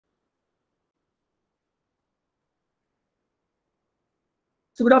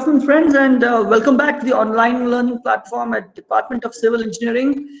So good afternoon, friends, and welcome back to the online learning platform at Department of Civil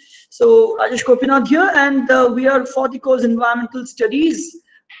Engineering. So Rajesh Gopinath here, and we are for the course Environmental Studies.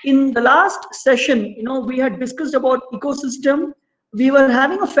 In the last session, we had discussed about ecosystem. We were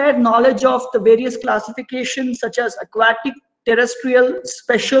having a fair knowledge of the various classifications such as aquatic, terrestrial,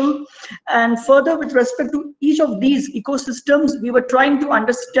 special, and further with respect to each of these ecosystems, we were trying to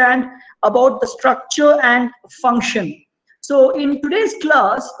understand about the structure and function. So in today's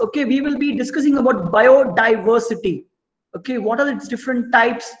class, okay, we will be discussing about biodiversity. Okay, what are its different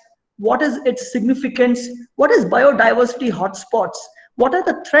types? What is its significance? What is biodiversity hotspots? What are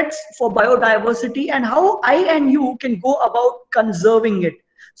the threats for biodiversity and how I and you can go about conserving it?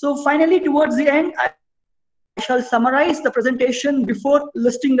 So finally, towards the end, I shall summarize the presentation before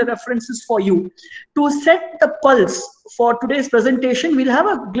listing the references for you. To set the pulse for today's presentation, we'll have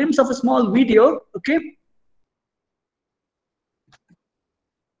a glimpse of a small video, okay?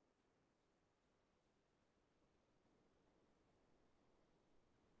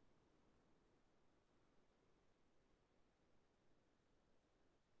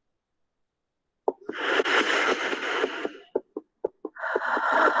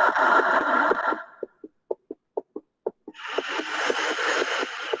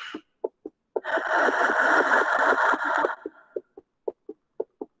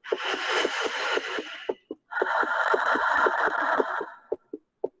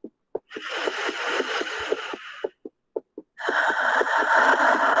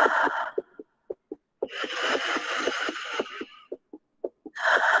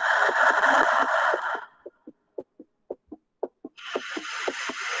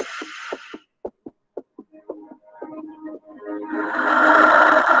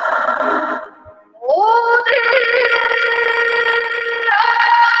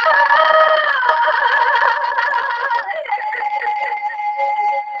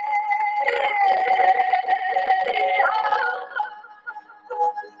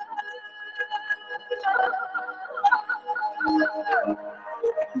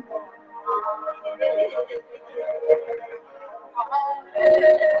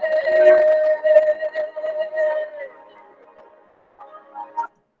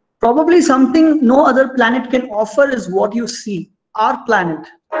 Probably something no other planet can offer is what you see, our planet.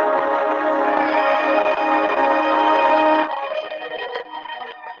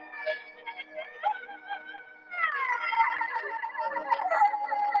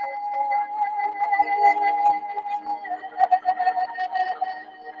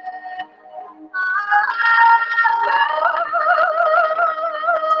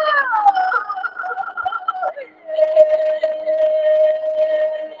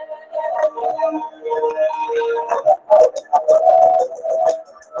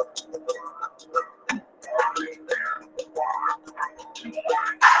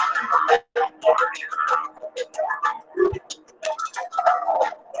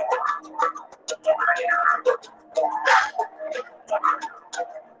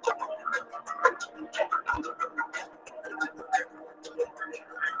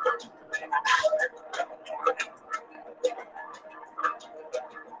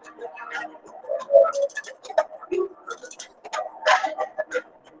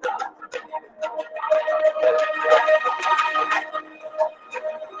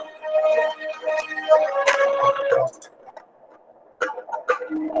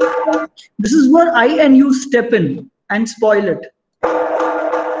 This is where I and you step in and spoil it.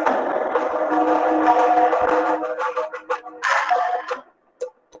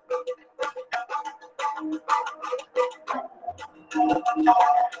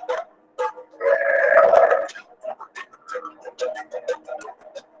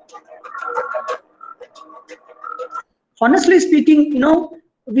 Honestly speaking,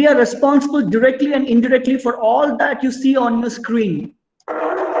 we are responsible directly and indirectly for all that you see on your screen.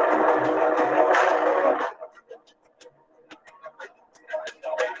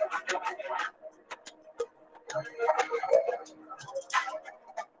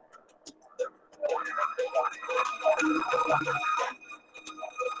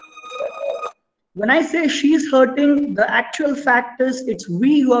 When I say she's hurting, the actual fact is it's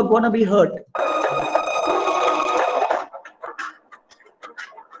we who are going to be hurt.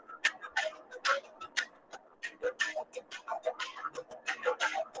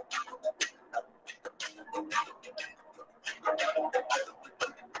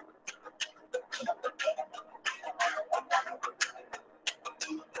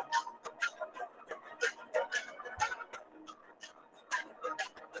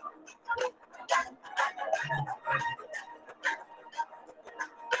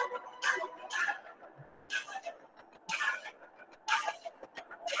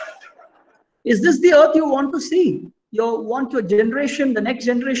 Is this the earth you want to see? You want your generation, the next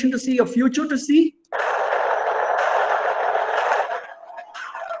generation to see, your future to see?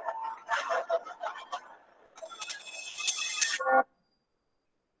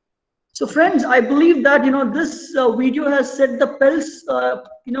 So friends, I believe that this video has set the pulse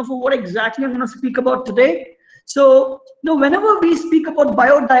for what exactly I'm going to speak about today. So whenever we speak about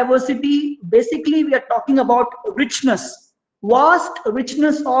biodiversity, basically we are talking about richness, vast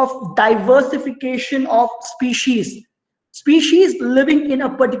richness of diversification of species living in a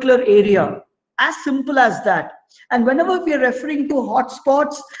particular area. As simple as that. And whenever we are referring to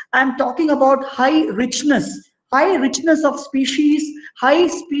hotspots, I'm talking about high richness of species, high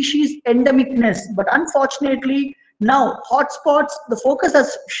species endemicness. But unfortunately, now hotspots, the focus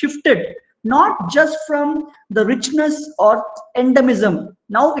has shifted not just from the richness or endemism.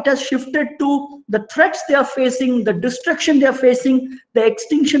 Now it has shifted to the threats they are facing, the destruction they are facing, the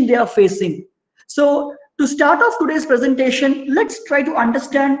extinction they are facing. So to start off today's presentation, let's try to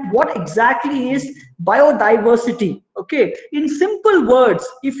understand what exactly is biodiversity. Okay, in simple words,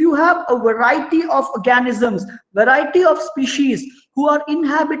 if you have a variety of organisms, variety of species who are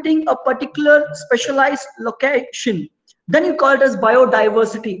inhabiting a particular specialized location, then you call it as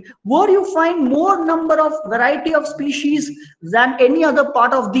biodiversity, where you find more number of variety of species than any other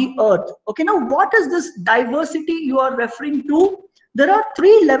part of the earth. Okay, now what is this diversity you are referring to? There are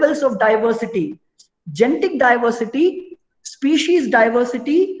three levels of diversity: genetic diversity, species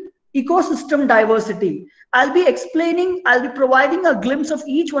diversity, ecosystem diversity. I'll be providing a glimpse of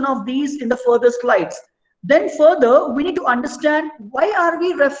each one of these in the further slides. Then further, we need to understand why are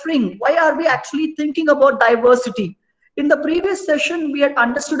we actually thinking about diversity. In the previous session, we had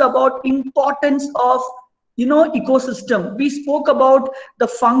understood about importance of ecosystem. We spoke about the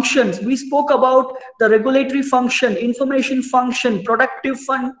functions, we spoke about the regulatory function, information function, productive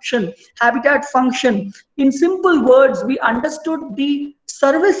function, habitat function. In simple words, we understood the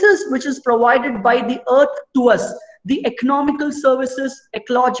services which is provided by the earth to us, the economical services,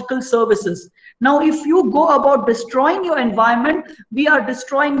 ecological services. Now if you go about destroying your environment, we are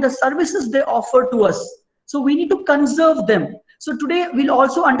destroying the services they offer to us, so we need to conserve them. So today we'll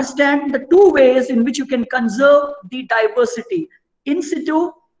also understand the two ways in which you can conserve the diversity: in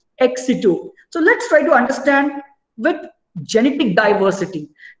situ, ex situ. So let's try to understand with genetic diversity.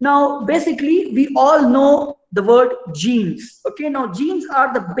 Now basically we all know the word genes. Okay, now genes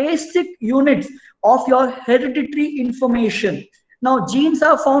are the basic units of your hereditary information. Now genes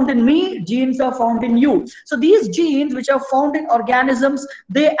are found in me, genes are found in you. So these genes which are found in organisms,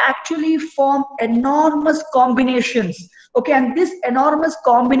 they actually form enormous combinations. Okay, and this enormous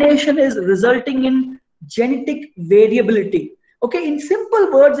combination is resulting in genetic variability. Okay, in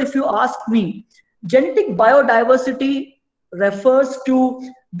simple words, if you ask me, genetic biodiversity refers to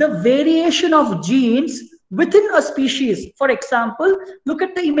the variation of genes within a species. For example, look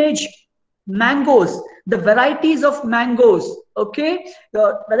at the image: mangoes, the varieties of mangoes. Okay,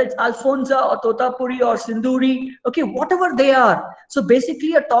 whether it's alfonsa or totapuri or sinduri, okay, whatever they are. So basically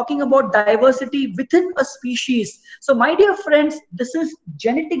you're talking about diversity within a species. So my dear friends, this is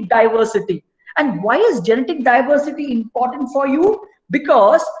genetic diversity. And why is genetic diversity important for you?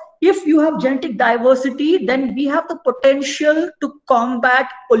 Because if you have genetic diversity, then we have the potential to combat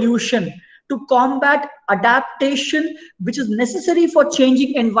pollution, to combat adaptation, which is necessary for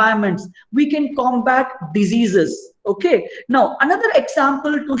changing environments. We can combat diseases. Okay, now another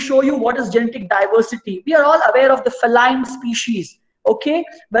example to show you what is genetic diversity. We are all aware of the feline species. Okay,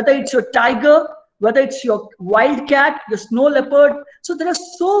 whether it's your tiger, whether it's your wildcat, your snow leopard. So there are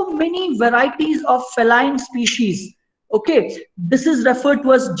so many varieties of feline species. Okay, this is referred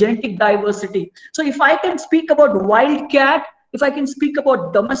to as genetic diversity. So if I can speak about wildcat, if I can speak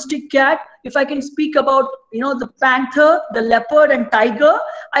about domestic cat, if I can speak about the panther, the leopard and tiger,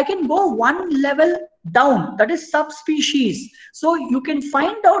 I can go one level down, that is subspecies. So you can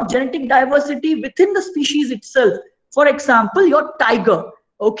find out genetic diversity within the species itself. For example, your tiger.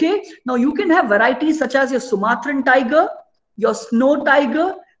 Okay, now you can have varieties such as your Sumatran tiger, your snow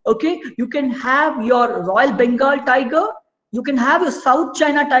tiger. Okay, you can have your Royal Bengal tiger, you can have your South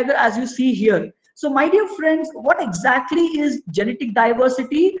China tiger, as you see here. So my dear friends, what exactly is genetic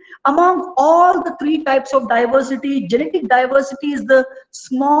diversity? Among all the three types of diversity, genetic diversity is the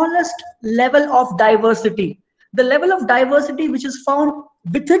smallest level of diversity, the level of diversity which is found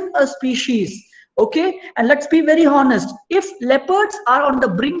within a species. Okay, and let's be very honest, if leopards are on the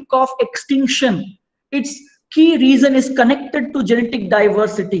brink of extinction, its key reason is connected to genetic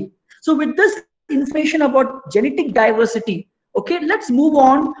diversity. So with this information about genetic diversity, okay, let's move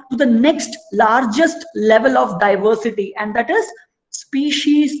on to the next largest level of diversity, and that is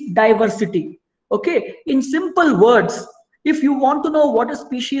species diversity. Okay, in simple words, if you want to know what is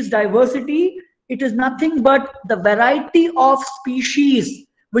species diversity, it is nothing but the variety of species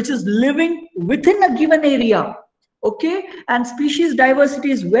which is living within a given area. Okay, and species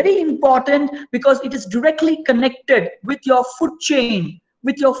diversity is very important because it is directly connected with your food chain,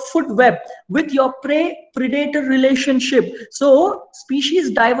 with your food web, with your prey predator relationship. So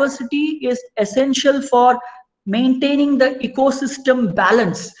species diversity is essential for maintaining the ecosystem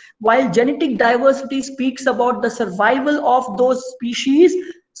balance, while genetic diversity speaks about the survival of those species.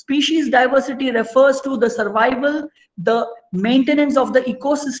 Species diversity refers to the survival, the maintenance of the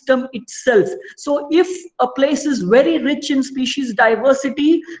ecosystem itself. So if a place is very rich in species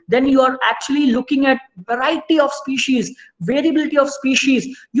diversity, then you are actually looking at variety of species, variability of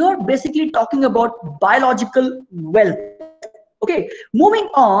species. You're basically talking about biological wealth. Okay, moving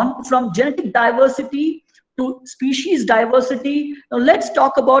on from genetic diversity to species diversity, now let's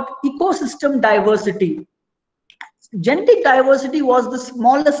talk about ecosystem diversity. Genetic diversity was the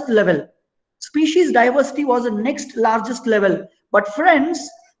smallest level. Species diversity was the next largest level. But friends,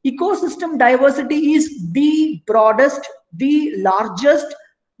 ecosystem diversity is the broadest, the largest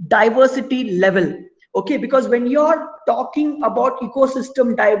diversity level. Okay, because when you're talking about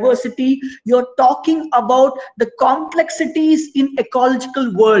ecosystem diversity, you're talking about the complexities in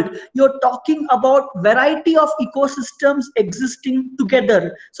ecological world. You're talking about variety of ecosystems existing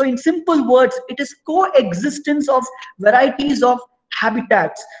together. So in simple words, it is coexistence of varieties of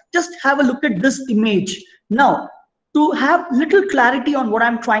habitats. Just have a look at this image. Now, to have little clarity on what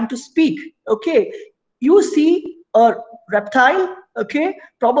I'm trying to speak, okay, you see a reptile, okay,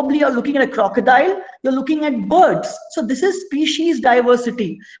 probably you're looking at a crocodile, you're looking at birds. So this is species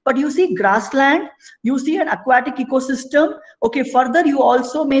diversity. But you see grassland, you see an aquatic ecosystem, okay, further you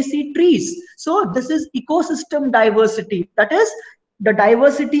also may see trees. So this is ecosystem diversity, that is the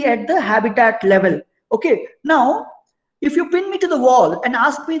diversity at the habitat level. Okay, now if you pin me to the wall and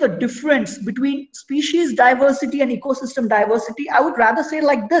ask me the difference between species diversity and ecosystem diversity, I would rather say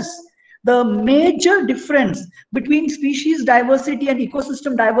like this. The major difference between species diversity and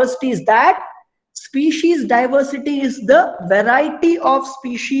ecosystem diversity is that species diversity is the variety of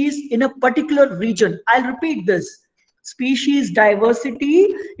species in a particular region. I'll repeat this. Species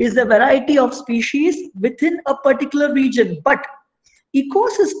diversity is the variety of species within a particular region, but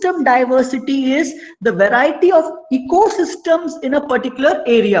ecosystem diversity is the variety of ecosystems in a particular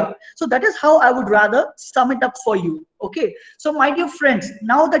area. So that is how I would rather sum it up for you. Okay, so my dear friends,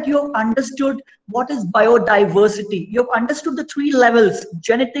 now that you have understood what is biodiversity, you have understood the three levels: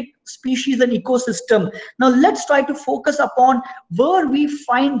 genetic, species and ecosystem. Now let's try to focus upon where we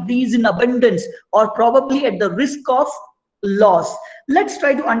find these in abundance or probably at the risk of loss. Let's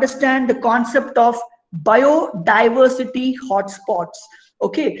try to understand the concept of biodiversity hotspots.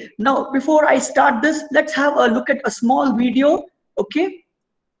 Okay, now before I start this, let's have a look at a small video. Okay,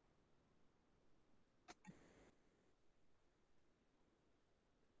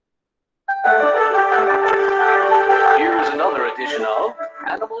 here's another edition of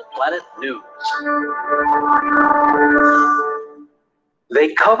Animal Planet News.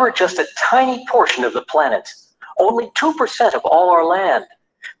 They cover just a tiny portion of the planet, only 2% of all our land,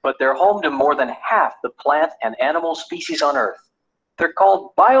 but they're home to more than half the plant and animal species on Earth. They're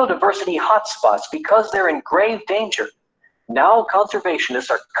called biodiversity hotspots because they're in grave danger. Now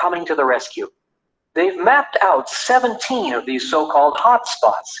conservationists are coming to the rescue. They've mapped out 17 of these so-called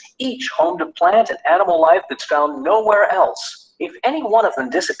hotspots, each home to plant and animal life that's found nowhere else. If any one of them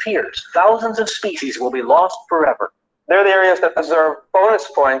disappears, thousands of species will be lost forever. They're the areas that deserve bonus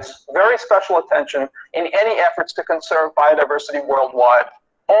points, very special attention in any efforts to conserve biodiversity worldwide.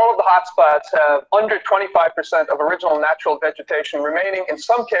 All of the hotspots have under 25% of original natural vegetation remaining. In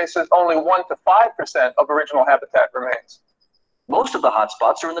some cases, only 1 to 5% of original habitat remains. Most of the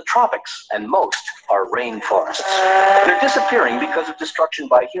hotspots are in the tropics, and most are rainforests. They're disappearing because of destruction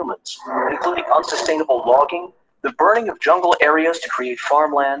by humans, including unsustainable logging, the burning of jungle areas to create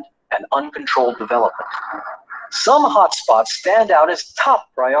farmland, and uncontrolled development. Some hotspots stand out as top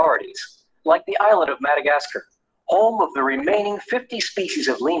priorities, like the island of Madagascar, home of the remaining 50 species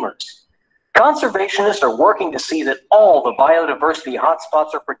of lemurs. Conservationists are working to see that all the biodiversity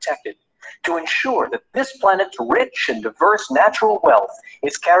hotspots are protected, to ensure that this planet's rich and diverse natural wealth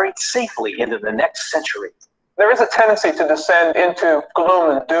is carried safely into the next century. There is a tendency to descend into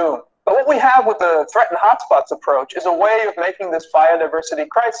gloom and doom. But what we have with the threatened hotspots approach is a way of making this biodiversity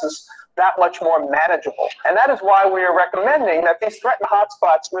crisis that much more manageable. And that is why we are recommending that these threatened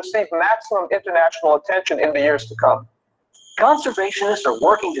hotspots receive maximum international attention in the years to come. Conservationists are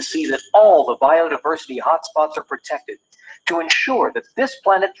working to see that all the biodiversity hotspots are protected, to ensure that this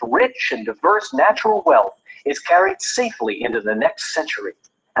planet's rich and diverse natural wealth is carried safely into the next century.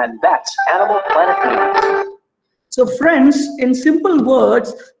 And that's Animal Planet News. So friends, in simple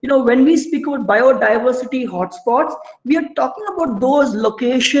words, when we speak about biodiversity hotspots, we are talking about those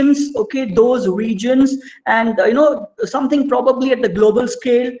locations, okay, those regions, and something probably at the global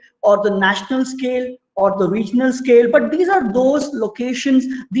scale or the national scale or the regional scale. But these are those locations,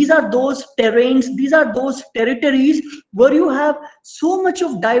 these are those terrains, these are those territories where you have so much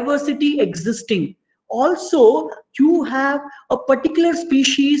of diversity existing. Also, you have a particular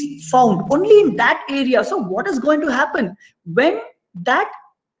species found only in that area. So what is going to happen when that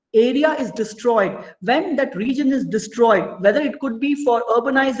area is destroyed, when that region is destroyed, whether it could be for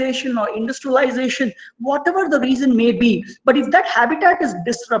urbanization or industrialization, whatever the reason may be? But if that habitat is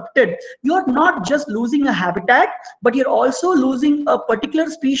disrupted, you're not just losing a habitat, but you're also losing a particular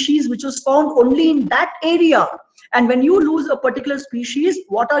species which was found only in that area. And when you lose a particular species,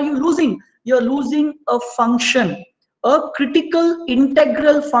 what are you losing? You're losing a function, a critical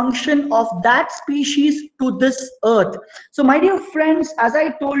integral function of that species to this earth. So my dear friends, as I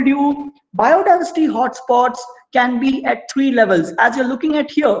told you, biodiversity hotspots can be at 3 levels, as you're looking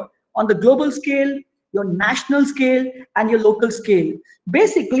at here: on the global scale, your national scale, and your local scale.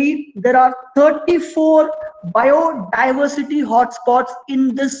 Basically, there are 34 biodiversity hotspots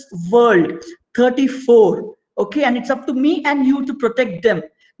in this world. 34. Okay, and it's up to me and you to protect them.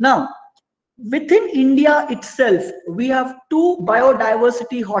 Now, within India itself, we have 2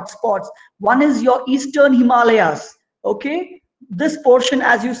 biodiversity hotspots. One is your eastern Himalayas, okay, this portion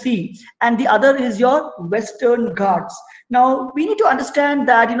as you see, and the other is your western Ghats. Now, we need to understand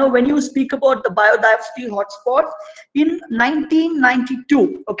that, when you speak about the biodiversity hotspots, in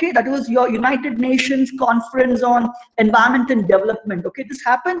 1992, okay, that was your United Nations Conference on Environment and Development, okay, this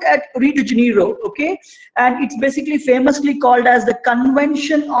happened at Rio de Janeiro, okay, and it's basically famously called as the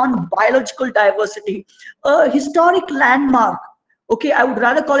Convention on Biological Diversity, a historic landmark. Okay, I would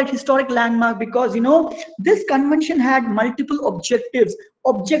rather call it historic landmark because, this convention had multiple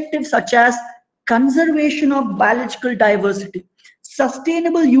objectives such as conservation of biological diversity,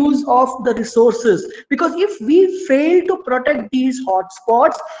 sustainable use of the resources. Because if we fail to protect these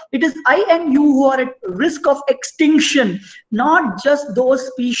hotspots, it is I and you who are at risk of extinction. Not just those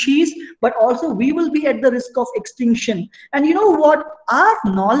species, but also we will be at the risk of extinction. And you know what? Our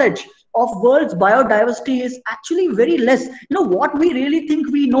knowledge of world's biodiversity is actually very less. What we really think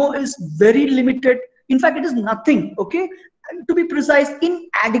we know is very limited. In fact, it is nothing. Okay, to be precise,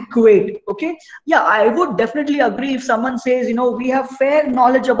 inadequate. Okay, yeah, I would definitely agree if someone says, we have fair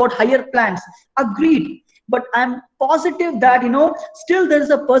knowledge about higher plants. Agreed. But I'm positive that, still there is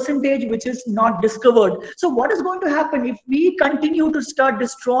a percentage which is not discovered. So what is going to happen if we continue to start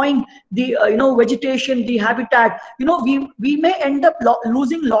destroying the, vegetation, the habitat? We may end up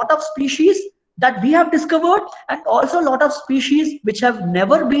losing a lot of species that we have discovered, and also a lot of species which have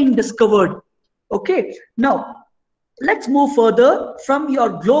never been discovered. Okay, now let's move further from your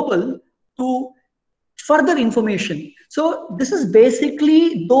global to further information. So this is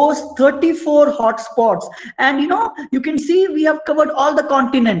basically those 34 hotspots, and you can see we have covered all the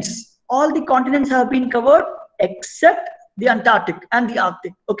continents. All the continents have been covered except the Antarctic and the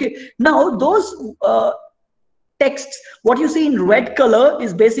Arctic. Okay, now those texts, what you see in red color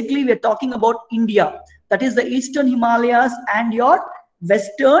is basically we are talking about India. That is the eastern Himalayas and your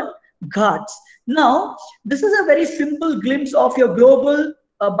western Ghats. Now, this is a very simple glimpse of your global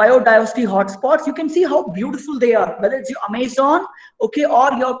biodiversity hotspots. You can see how beautiful they are, whether it's your Amazon, okay,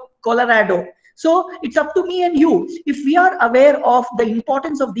 or your Colorado. So it's up to me and you. If we are aware of the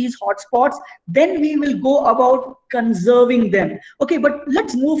importance of these hotspots, then we will go about conserving them. Okay, but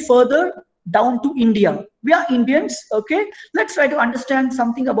let's move further down to India. We are Indians, okay? Let's try to understand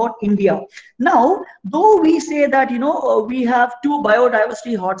something about India. Now, though we say that, we have 2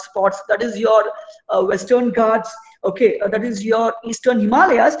 biodiversity hotspots, that is your Western Ghats, okay, that is your Eastern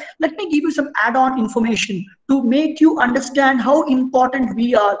Himalayas. Let me give you some add-on information to make you understand how important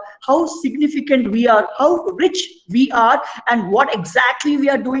we are, how significant we are, how rich we are, and what exactly we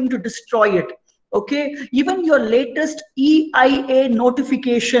are doing to destroy it. Okay, even your latest EIA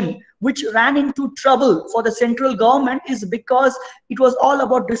notification, which ran into trouble for the central government, is because it was all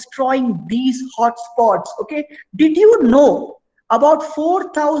about destroying these hotspots. Okay, did you know about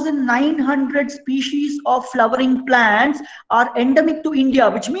 4,900 species of flowering plants are endemic to India,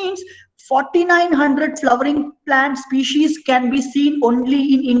 which means 4,900 flowering plant species can be seen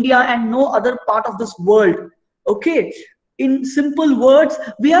only in India and no other part of this world. Okay, In simple words,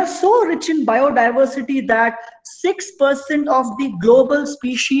 we are so rich in biodiversity that 6% of the global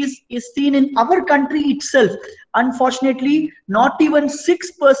species is seen in our country itself. Unfortunately, not even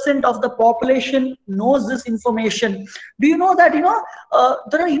 6% of the population knows this information. Do you know that, there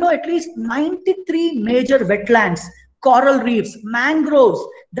are, at least 93 major wetlands, coral reefs, mangroves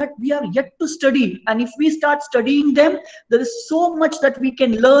that we are yet to study. And if we start studying them, there is so much that we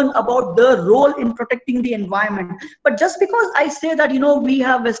can learn about their role in protecting the environment. But just because I say that, we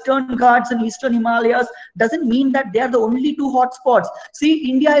have Western Ghats and Eastern Himalayas doesn't mean that they are the only two hotspots. See,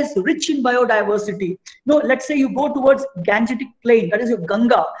 India is rich in biodiversity. Let's say you go towards Gangetic Plain, that is your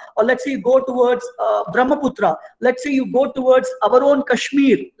Ganga, or let's say you go towards Brahmaputra. Let's say you go towards our own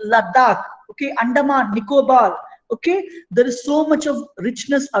Kashmir, Ladakh, okay, Andaman, Nicobar. Okay, there is so much of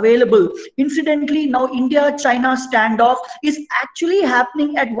richness available. Incidentally, now India-China standoff is actually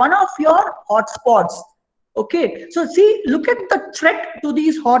happening at one of your hotspots. Okay, so see, look at the threat to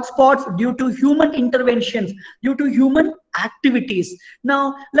these hotspots due to human interventions, due to human activities.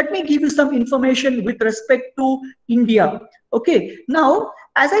 Now, let me give you some information with respect to India. Okay, now,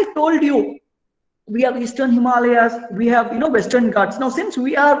 as I told you, we have Eastern Himalayas, we have Western Ghats. Now, since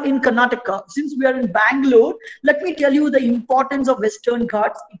we are in Karnataka, since we are in Bangalore, let me tell you the importance of Western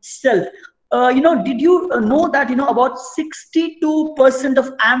Ghats itself. Did you know that about 62%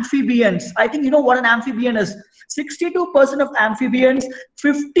 of amphibians? I think you know what an amphibian is. 62% of amphibians,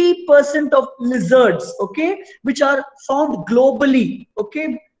 50% of lizards, okay, which are found globally,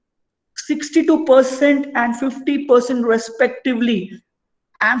 okay, 62% and 50% respectively.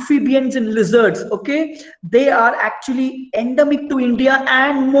 Amphibians and lizards, okay, they are actually endemic to India,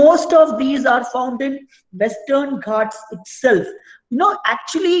 and most of these are found in Western Ghats itself.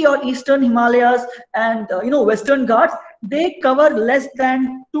 Actually your Eastern Himalayas and Western Ghats, they cover less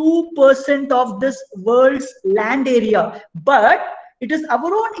than 2% of this world's land area, but it is our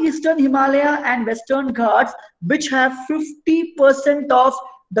own Eastern Himalaya and Western Ghats which have 50% of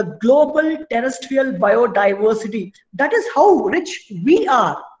the global terrestrial biodiversity. That is how rich we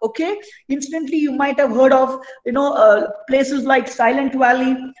are. Okay, instantly you might have heard of places like Silent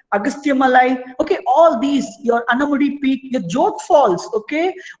Valley, Agastya Malai. Okay, all these, your Anamudi Peak, your Jodh Falls.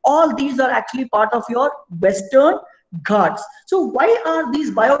 Okay, all these are actually part of your Western Ghats. So why are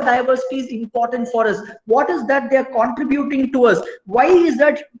these biodiversities important for us? What is that they are contributing to us? Why is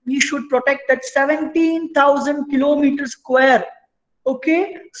that we should protect that 17,000 kilometers square,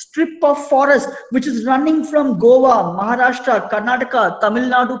 okay, strip of forest which is running from Goa, Maharashtra, Karnataka, Tamil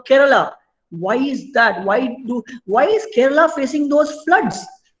Nadu, Kerala? Why is that? Why is Kerala facing those floods?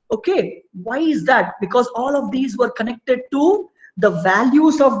 Okay, why is that? Because all of these were connected to the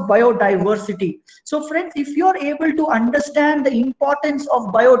values of biodiversity. So friends, if you are able to understand the importance of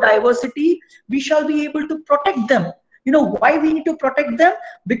biodiversity, we shall be able to protect them. Why we need to protect them?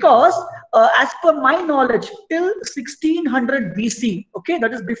 Because as per my knowledge, till 1600 BC, okay,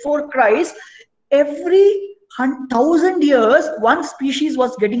 that is before Christ, every 1,000 years one species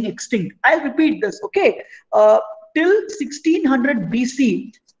was getting extinct. I'll repeat this, okay. Till 1600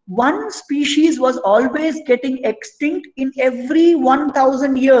 BC, one species was always getting extinct in every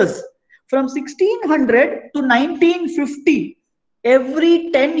 1,000 years. From 1600 to 1950,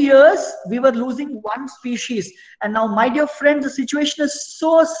 every 10 years we were losing one species. And now, my dear friends, the situation is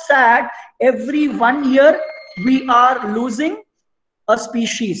so sad. Every 1 year we are losing a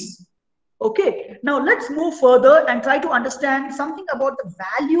species. Okay, now let's move further and try to understand something about the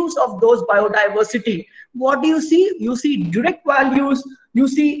values of those biodiversity. What do you see? You see direct values, you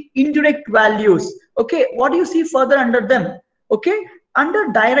see indirect values. Okay, what do you see further under them? Okay,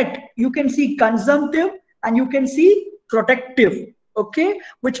 under direct, you can see consumptive and you can see protective. Okay,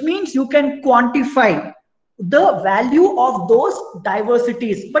 which means you can quantify the value of those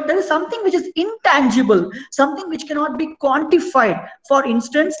diversities. But there is something which is intangible, something which cannot be quantified. For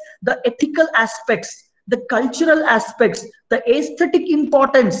instance, the ethical aspects, the cultural aspects, the aesthetic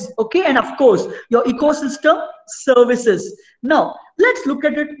importance, okay, and of course your ecosystem services. Now let's look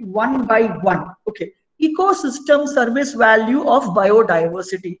at it one by one. Okay, ecosystem service value of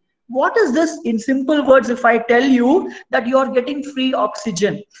biodiversity. What is this in simple words? If I tell you that you are getting free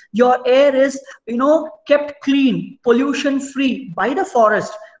oxygen, your air is kept clean, pollution free by the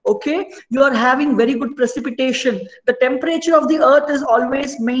forest, okay, you are having very good precipitation, the temperature of the earth is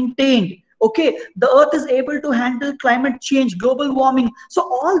always maintained, okay, the earth is able to handle climate change, global warming. So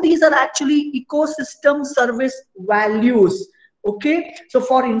all these are actually ecosystem service values. Okay, so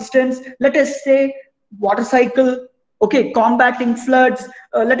for instance, let us say water cycle, okay, combating floods,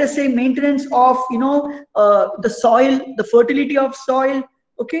 let us say maintenance of the soil, the fertility of soil.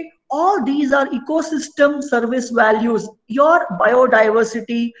 Okay, All these are ecosystem service values. Your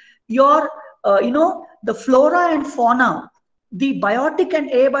biodiversity, your the flora and fauna, the biotic and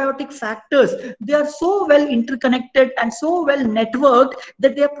abiotic factors, they are so well interconnected and so well networked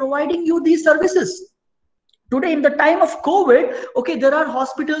that they are providing you these services. Today, in the time of COVID, okay, there are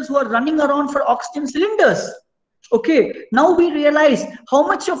hospitals who are running around for oxygen cylinders. Okay, now we realize how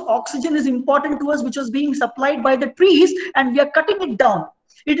much of oxygen is important to us, which was being supplied by the trees, and we are cutting it down.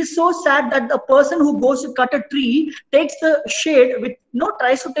 It is so sad that the person who goes to cut a tree takes the shade with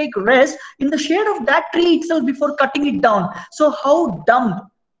tries to take rest in the shade of that tree itself before cutting it down. So how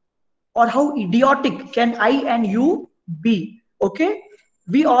dumb or how idiotic can I and you be? Okay,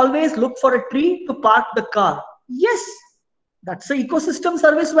 we always look for a tree to park the car. Yes, that's the ecosystem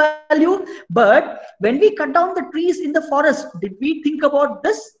service value. But when we cut down the trees in the forest, did we think about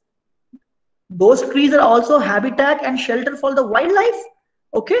this? Those trees are also habitat and shelter for the wildlife.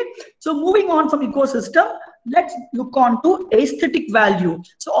 Okay, so moving on from ecosystem, let's look on to aesthetic value.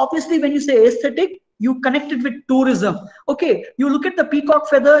 So obviously when you say aesthetic, you connect it with tourism. Okay, you look at the peacock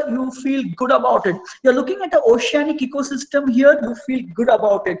feather, you feel good about it. You're looking at the oceanic ecosystem here, you feel good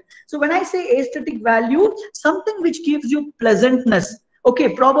about it. So when I say aesthetic value, something which gives you pleasantness.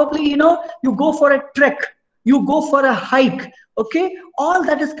 Okay, probably you go for a trek, you go for a hike. Okay, all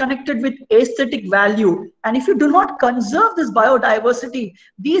that is connected with aesthetic value. And if you do not conserve this biodiversity,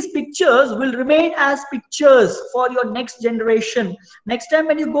 these pictures will remain as pictures for your next generation. Next time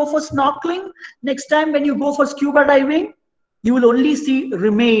when you go for snorkeling, next time when you go for scuba diving, you will only see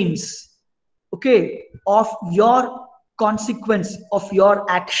remains, okay, of your consequence of your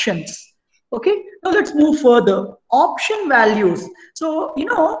actions. Okay, now let's move further. Option values. So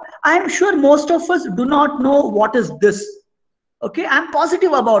I'm sure most of us do not know what is this. Okay, I'm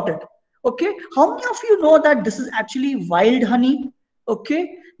positive about it. Okay, how many of you know that this is actually wild honey?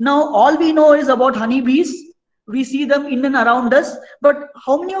 Okay, now all we know is about honeybees. We see them in and around us, but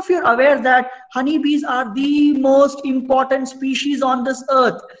how many of you are aware that honeybees are the most important species on this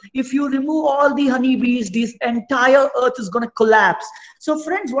earth? If you remove all the honeybees, this entire earth is going to collapse. So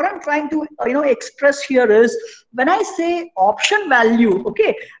friends, what I'm trying to express here is, when I say option value,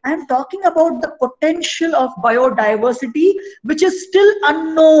 okay, I'm talking about the potential of biodiversity which is still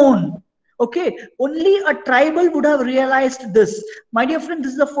unknown. Okay, only a tribal would have realized this. My dear friend,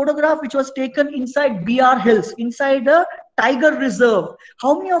 this is a photograph which was taken inside BR Hills, inside a tiger reserve.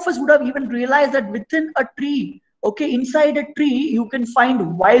 How many of us would have even realized that within a tree, okay, inside a tree, you can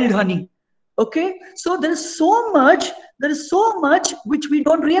find wild honey? Okay, so there is so much which we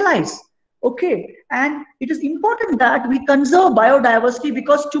don't realize. Okay, and it is important that we conserve biodiversity,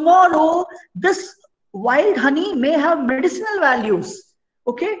 because tomorrow this wild honey may have medicinal values.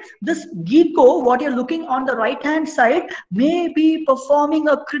 Okay, this gecko, what you're looking on the right hand side, may be performing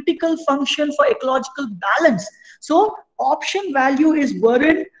a critical function for ecological balance. So option value is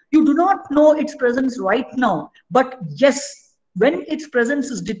wherein you do not know its presence right now, but yes, when its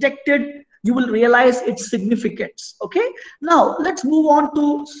presence is detected, you will realize its significance. Okay, now let's move on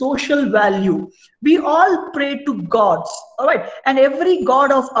to social value. We all pray to gods, all right, and every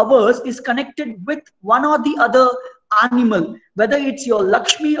god of ours is connected with one or the other animal, whether it's your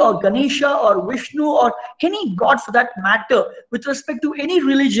Lakshmi or Ganesha or Vishnu or any god for that matter, with respect to any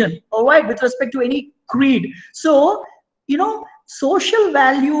religion, all right, with respect to any creed. So social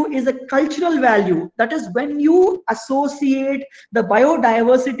value is a cultural value. That is when you associate the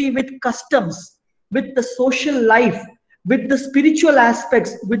biodiversity with customs, with the social life, with the spiritual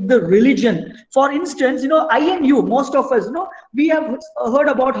aspects, with the religion. For instance, I and you, most of us, we have heard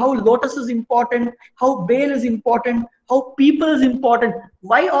about how lotus is important, how bale is important, how people is important.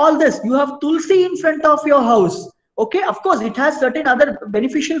 Why all this? You have tulsi in front of your house. Okay, of course, it has certain other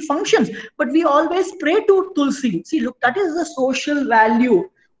beneficial functions, but we always pray to tulsi. See, look, that is the social value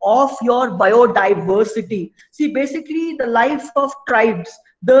of your biodiversity. See, basically the life of tribes,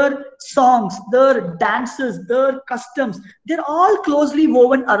 their songs, their dances, their customs, they're all closely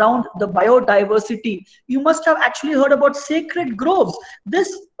woven around the biodiversity. You must have actually heard about sacred groves.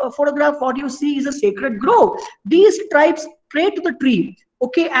 This photograph, what you see, is a sacred grove. These tribes pray to the tree.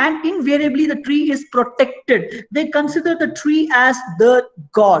 Okay, and invariably the tree is protected. They consider the tree as the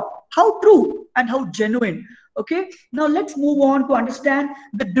god. How true and how genuine. Okay, now let's move on to understand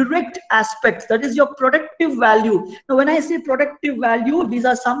the direct aspects, that is your productive value. Now when I say productive value, these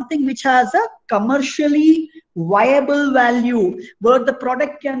are something which has a commercially viable value, where the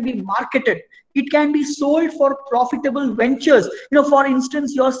product can be marketed, it can be sold for profitable ventures. For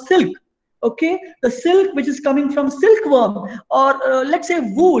instance, your silk. Okay, the silk which is coming from silkworm, or let's say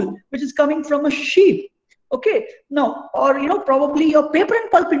wool which is coming from a sheep. Okay, now, or probably your paper and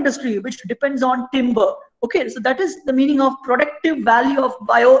pulp industry, which depends on timber. Okay, so that is the meaning of productive value of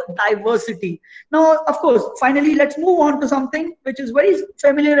biodiversity. Now, of course, finally, let's move on to something which is very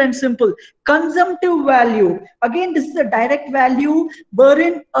familiar and simple. Consumptive value. Again, this is a direct value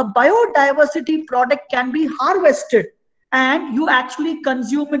wherein a biodiversity product can be harvested and you actually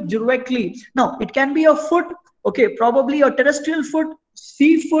consume it directly. Now, it can be a food, okay, probably a terrestrial food,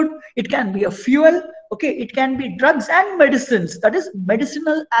 seafood, it can be a fuel, okay, it can be drugs and medicines, that is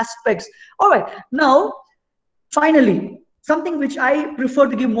medicinal aspects. All right, now, finally, something which I prefer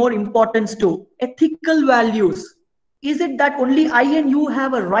to give more importance to, ethical values. Is it that only I and you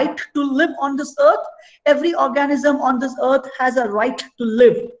have a right to live on this earth? Every organism on this earth has a right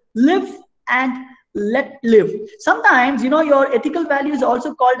to live and let live. Sometimes, your ethical value is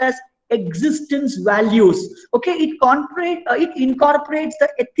also called as existence values. Okay, it incorporates the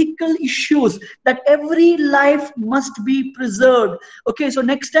ethical issues that every life must be preserved. Okay, so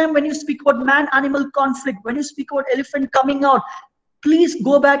next time when you speak about man animal conflict, when you speak about elephant coming out, please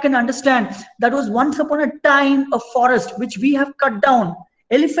go back and understand that was once upon a time a forest which we have cut down.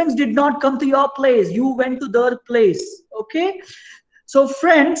 Elephants did not come to your place, you went to their place. Okay, so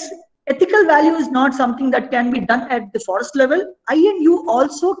friends, ethical value is not something that can be done at the forest level. I and you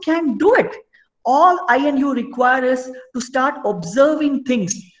also can do it. All I and you require is to start observing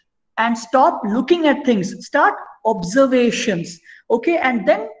things and stop looking at things. Start observations. Okay, and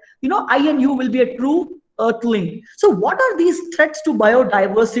then I and you will be a true earthling. So what are these threats to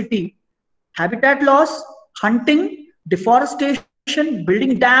biodiversity? Habitat loss, hunting, deforestation,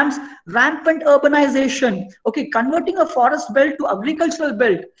 building dams, rampant urbanization, okay, converting a forest belt to agricultural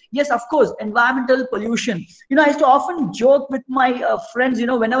belt. Yes, of course, environmental pollution. I used to often joke with my friends,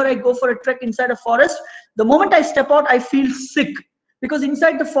 whenever I go for a trek inside a forest, the moment I step out, I feel sick because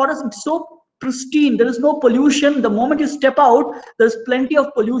inside the forest, it's so pristine, there is no pollution. The moment you step out, there's plenty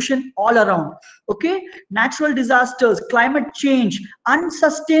of pollution all around. Okay, natural disasters, climate change,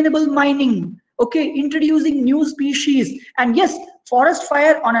 unsustainable mining, okay, introducing new species, and yes, forest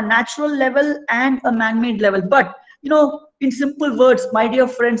fire on a natural level and a man-made level. But in simple words, my dear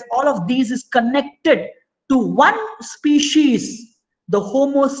friends, all of these is connected to one species, the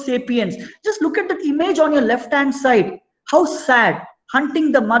Homo sapiens. Just look at that image on your left hand side. How sad,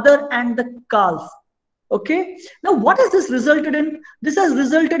 hunting the mother and the calf. Okay, now what has this resulted in? This has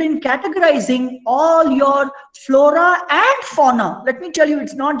resulted in categorizing all your flora and fauna. Let me tell you,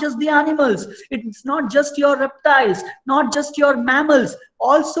 it's not just the animals, it's not just your reptiles, not just your mammals,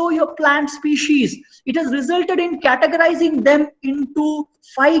 also your plant species. It has resulted in categorizing them into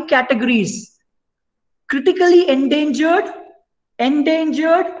 5 categories: critically endangered,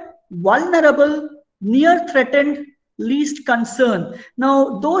 endangered, vulnerable, near threatened, least concern.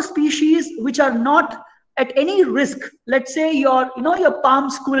 Now, those species which are not at any risk, let's say your palm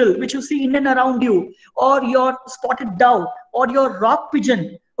squirrel, which you see in and around you, or your spotted dove, or your rock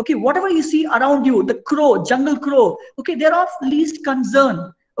pigeon, okay, whatever you see around you, the crow, jungle crow, okay, they're of least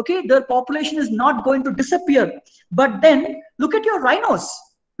concern. Okay, their population is not going to disappear. But then look at your rhinos,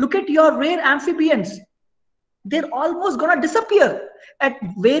 look at your rare amphibians, they're almost going to disappear at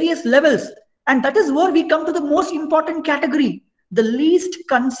various levels. And that is where we come to the most important category, the least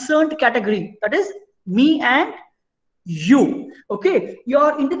concerned category, that is me and you. Okay,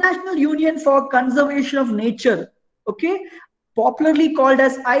 your International Union for Conservation of Nature, okay, popularly called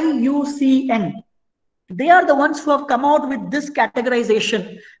as IUCN, they are the ones who have come out with this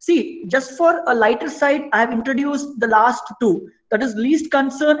categorization. See, just for a lighter side, I have introduced the last two, that is least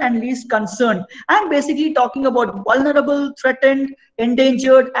concern and least concerned. I'm basically talking about vulnerable, threatened,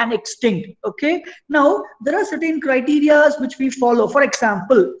 endangered, and extinct. Okay, now there are certain criteria which we follow. For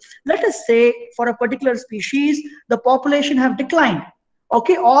example, let us say for a particular species the population have declined,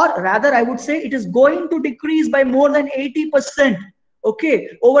 okay, or rather I would say it is going to decrease by more than 80%, okay,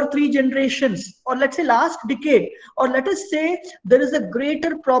 over 3 generations, or let's say last decade, or let us say there is a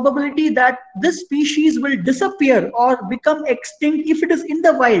greater probability that this species will disappear or become extinct if it is in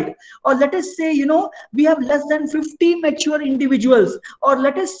the wild, or let us say we have less than 50 mature individuals, or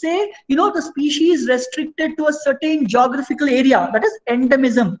let us say the species restricted to a certain geographical area, that is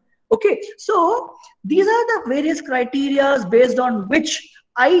endemism. Okay, so these are the various criteria based on which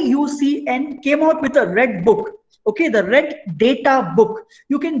IUCN came out with a red book. Okay, the red data book.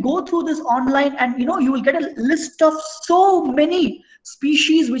 You can go through this online and you will get a list of so many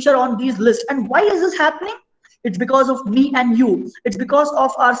species which are on these lists. And why is this happening? It's because of me and you. It's because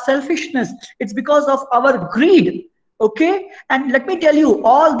of our selfishness. It's because of our greed. Okay, and let me tell you,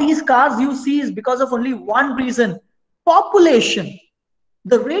 all these cars you see is because of only one reason: population.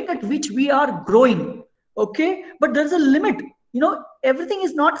 The rate at which we are growing, Okay, but there's a limit. Everything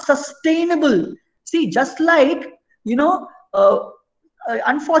is not sustainable. See, just like, you know,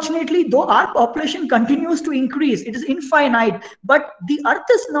 unfortunately, though our population continues to increase, it is infinite, but the earth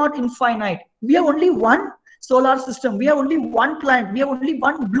is not infinite. We have only one solar system, we have only one planet, we have only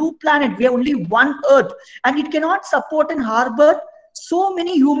one blue planet, we have only one earth, and it cannot support and harbor so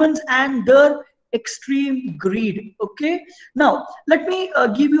many humans and their extreme greed. Okay, now let me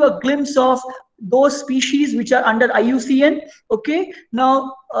give you a glimpse of those species which are under IUCN. Okay,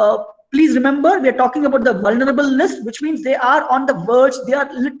 now please remember, we are talking about the vulnerable list, which means they are on the verge, they are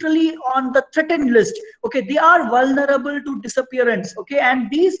literally on the threatened list. Okay, they are vulnerable to disappearance. Okay,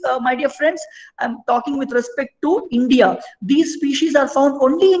 and these, my dear friends, I'm talking with respect to India. These species are found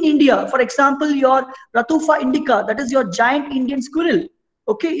only in India. For example, your Ratufa indica, that is your giant Indian squirrel.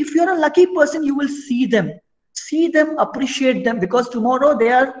 Okay, if you're a lucky person, you will see them. See them, appreciate them, because tomorrow they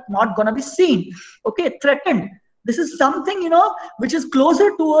are not going to be seen. Okay, threatened. This is something, which is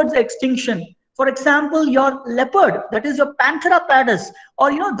closer towards extinction. For example, your leopard, that is your Panthera pardus,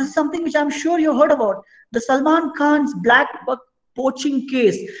 or this is something which I'm sure you heard about, the Salman Khan's black buck poaching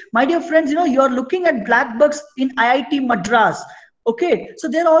case. My dear friends, you're looking at black bucks in IIT Madras. Okay, so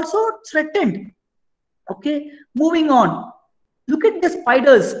they're also threatened. Okay, moving on. Look at the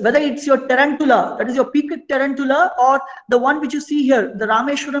spiders, whether it's your tarantula, that is your peacock tarantula, or the one which you see here, the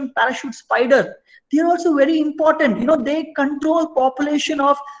Rameshwaram parachute spider. They are also very important. They control population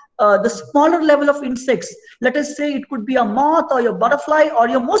of the smaller level of insects. Let us say it could be a moth or your butterfly or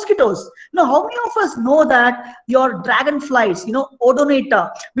your mosquitoes. Now, how many of us know that your dragonflies,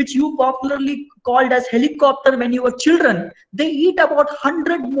 Odonata, which you popularly called as helicopter when you were children, they eat about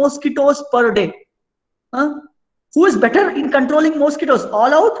 100 mosquitoes per day. Huh? Who is better in controlling mosquitoes?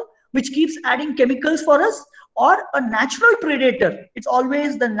 All out, which keeps adding chemicals for us, or a natural predator? It's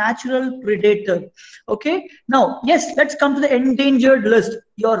always the natural predator. Okay. Now, yes, let's come to the endangered list.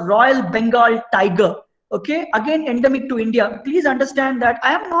 Your Royal Bengal tiger. Okay. Again, endemic to India. Please understand that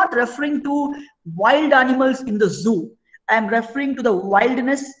I am not referring to wild animals in the zoo. I am referring to the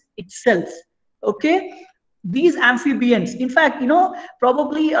wilderness itself. Okay, these amphibians, in fact,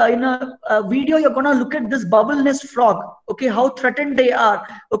 probably in a video you're going to look at this bubble nest frog. Okay, how threatened they are.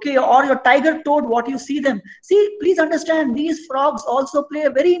 Okay, or your tiger toad, what you see them. See, please understand, these frogs also play a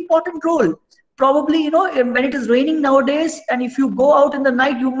very important role. Probably, when it is raining nowadays, and if you go out in the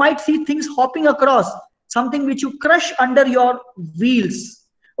night, you might see things hopping across, something which you crush under your wheels.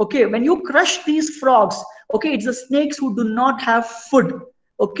 Okay, when you crush these frogs, okay, it's the snakes who do not have food.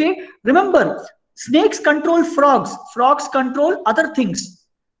 Okay, remember, snakes control frogs, frogs control other things.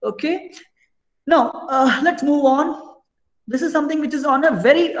 Okay, now let's move on. This is something which is on a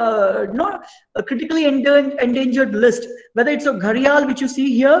very a critically endangered list, whether it's a gharial which you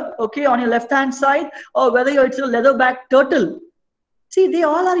see here, okay, on your left hand side, or whether it's a leatherback turtle. See, they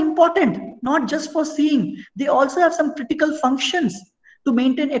all are important, not just for seeing. They also have some critical functions to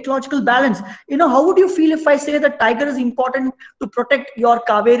maintain ecological balance. How would you feel if I say that tiger is important to protect your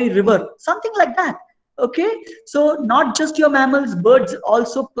Kaveri river? Something like that. Okay, so not just your mammals, birds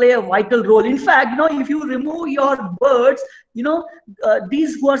also play a vital role. In fact, if you remove your birds,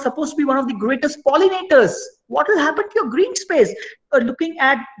 these who are supposed to be one of the greatest pollinators, what will happen to your green space? Looking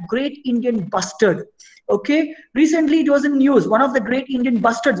at great Indian bustard. Okay, recently it was in news, one of the great Indian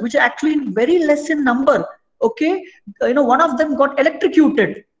bustards, which are actually very less in number. Okay, one of them got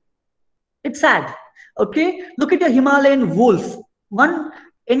electrocuted. It's sad. Okay, look at a Himalayan wolf, one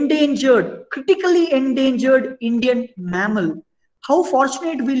endangered, critically endangered Indian mammal. How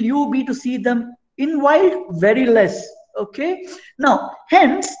fortunate will you be to see them in wild? Very less. Okay, now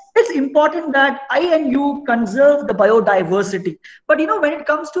hence it's important that I and you conserve the biodiversity. But when it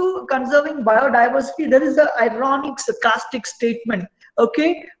comes to conserving biodiversity, there is an ironic, sarcastic statement.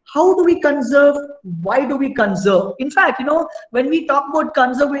 Okay, how do we conserve? Why do we conserve? In fact, when we talk about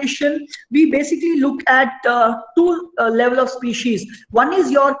conservation, we basically look at two level of species. One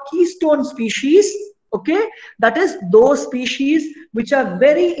is your keystone species. Okay, that is those species which are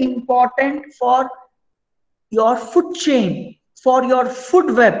very important for your food chain, for your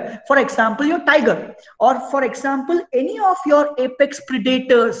food web. For example, your tiger, or for example, any of your apex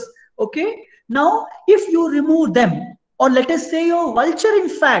predators. Okay, now if you remove them, or let us say your vulture, in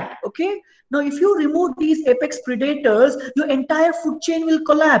fact, okay, now if you remove these apex predators, your entire food chain will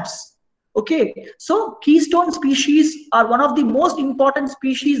collapse. Okay, so keystone species are one of the most important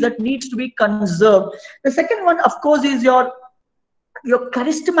species that needs to be conserved. The second one, of course, is your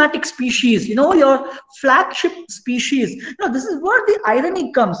charismatic species, your flagship species. This is where the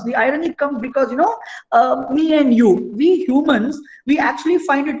irony comes. The irony comes because me and you, we humans, we actually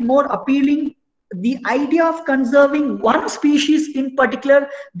find it more appealing the idea of conserving one species in particular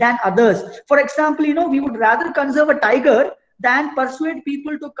than others. For example, we would rather conserve a tiger than persuade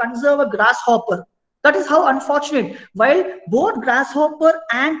people to conserve a grasshopper. That is how unfortunate. While both grasshopper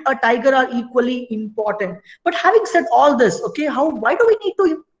and a tiger are equally important. But having said all this, okay, why do we need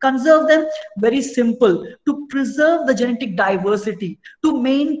to conserve them? Very simple. To preserve the genetic diversity, to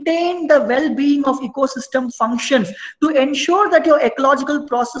maintain the well-being of ecosystem functions, to ensure that your ecological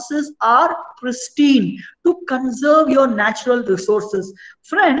processes are pristine, to conserve your natural resources.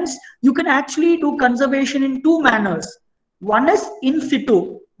 Friends, you can actually do conservation in two manners. One is in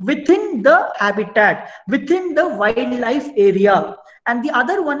situ, within the habitat, within the wildlife area. And the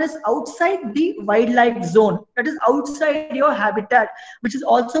other one is outside the wildlife zone, that is outside your habitat, which is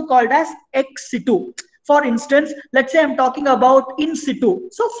also called as ex situ. For instance, let's say I'm talking about in situ.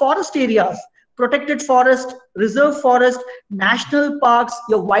 So forest areas, protected forest, reserve forest, national parks,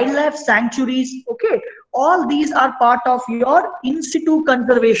 your wildlife sanctuaries, okay, all these are part of your in situ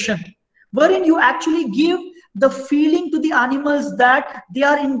conservation, wherein you actually give the feeling to the animals that they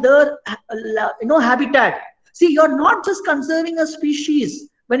are in their habitat. See, you're not just conserving a species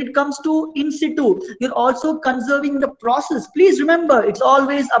when it comes to in situ, you're also conserving the process. Please remember, it's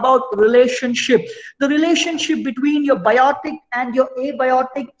always about relationship, the relationship between your biotic and your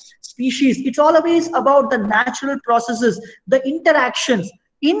abiotic species. It's always about the natural processes, the interactions.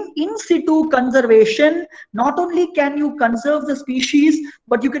 In situ conservation, not only can you conserve the species,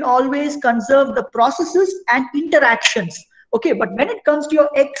 but you can always conserve the processes and interactions. Okay, but when it comes to your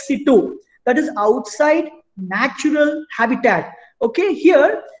ex situ, that is outside natural habitat, okay,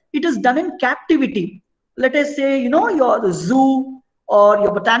 here it is done in captivity. Let us say, your zoo or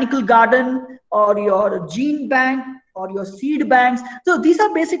your botanical garden or your gene bank or your seed banks. So these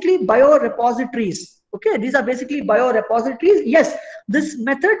are basically biorepositories. Okay, these are basically biorepositories. Yes, this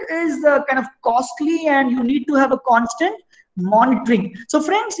method is kind of costly and you need to have a constant monitoring. So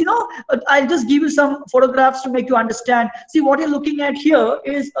friends, I'll just give you some photographs to make you understand. See, what you're looking at here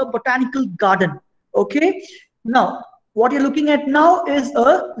is a botanical garden. Okay, now what you're looking at now is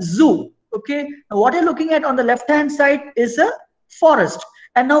a zoo. Okay, now what you're looking at on the left hand side is a forest.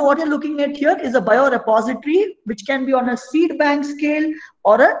 And now what you're looking at here is a biorepository, which can be on a seed bank scale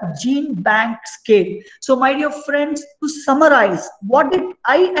or a gene bank scale. So my dear friends, to summarize, what did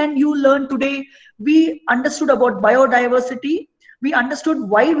I and you learn today? We understood about biodiversity. We understood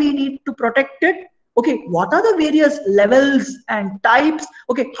why we need to protect it. Okay, what are the various levels and types?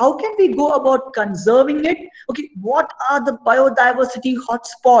 Okay, how can we go about conserving it? Okay, what are the biodiversity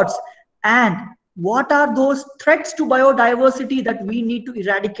hotspots? And what are those threats to biodiversity that we need to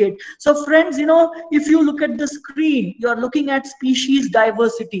eradicate? So friends, if you look at the screen, you're looking at species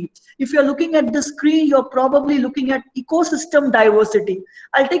diversity. If you're looking at the screen, you're probably looking at ecosystem diversity.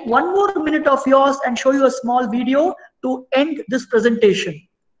 I'll take one more minute of yours and show you a small video to end this presentation.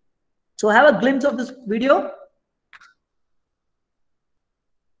 So have a glimpse of this video.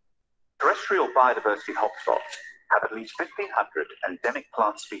 Terrestrial biodiversity hotspots have at least 1,500 endemic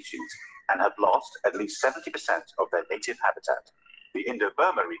plant species and have lost at least 70% of their native habitat. The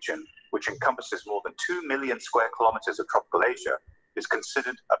Indo-Burma region, which encompasses more than 2 million square kilometers of tropical Asia, is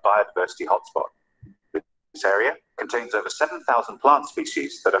considered a biodiversity hotspot. This area contains over 7,000 plant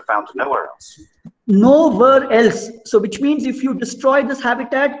species that are found nowhere else. Nowhere else. So which means if you destroy this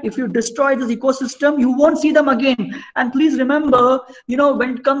habitat, if you destroy this ecosystem, you won't see them again. And please remember,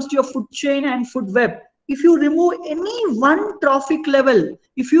 when it comes to your food chain and food web, if you remove any one trophic level,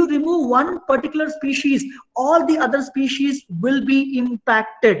 if you remove one particular species, all the other species will be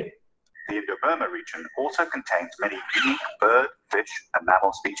impacted. The Indo-Burma region also contains many unique bird, fish, and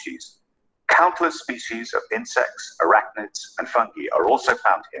mammal species. Countless species of insects, arachnids, and fungi are also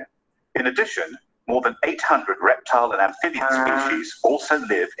found here. In addition, more than 800 reptile and amphibian species also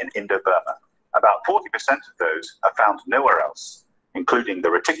live in Indo-Burma. About 40% of those are found nowhere else, including the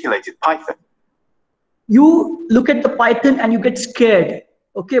reticulated python. You look at the python and you get scared.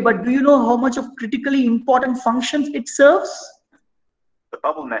 Okay, but do you know how much of critically important functions it serves? The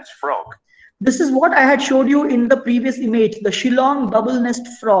bubble nest frog. This is what I had showed you in the previous image, the Shillong bubble nest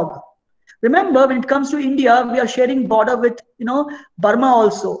frog. Remember, when it comes to India, we are sharing border with, Burma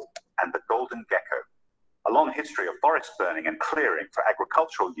also. And the golden gecko. A long history of forest burning and clearing for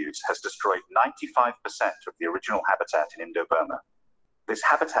agricultural use has destroyed 95% of the original habitat in Indo-Burma. This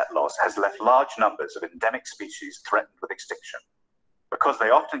habitat loss has left large numbers of endemic species threatened with extinction. Because they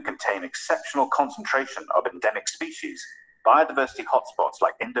often contain exceptional concentration of endemic species, biodiversity hotspots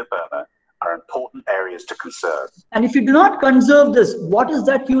like Indo-Burma are important areas to conserve. And if you do not conserve this, what is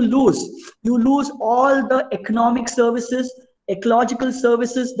that you lose? You lose all the economic services, ecological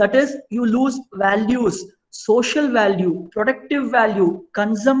services, that is, you lose values, social value, productive value,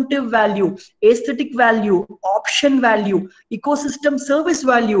 consumptive value, aesthetic value, option value, ecosystem service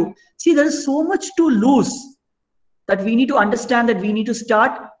value. See, there is so much to lose that we need to understand, that we need to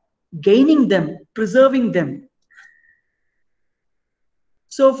start gaining them, preserving them.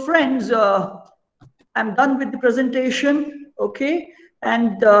 So friends, I'm done with the presentation, okay?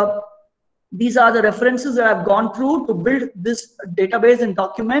 And these are the references that I've gone through to build this database and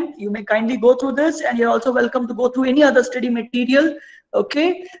document. You may kindly go through this, and you're also welcome to go through any other study material,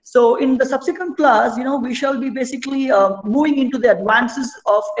 okay? So in the subsequent class, you know, we shall be basically moving into the advances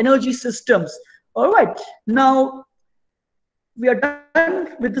of energy systems. All right, now we are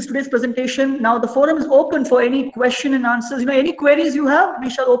done with this today's presentation. Now the forum is open for any question and answers. You know, any queries you have, we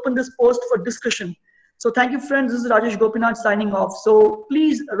shall open this post for discussion. So thank you, friends. This is Rajesh Gopinath signing off. So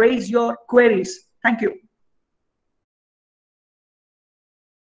please raise your queries. Thank you.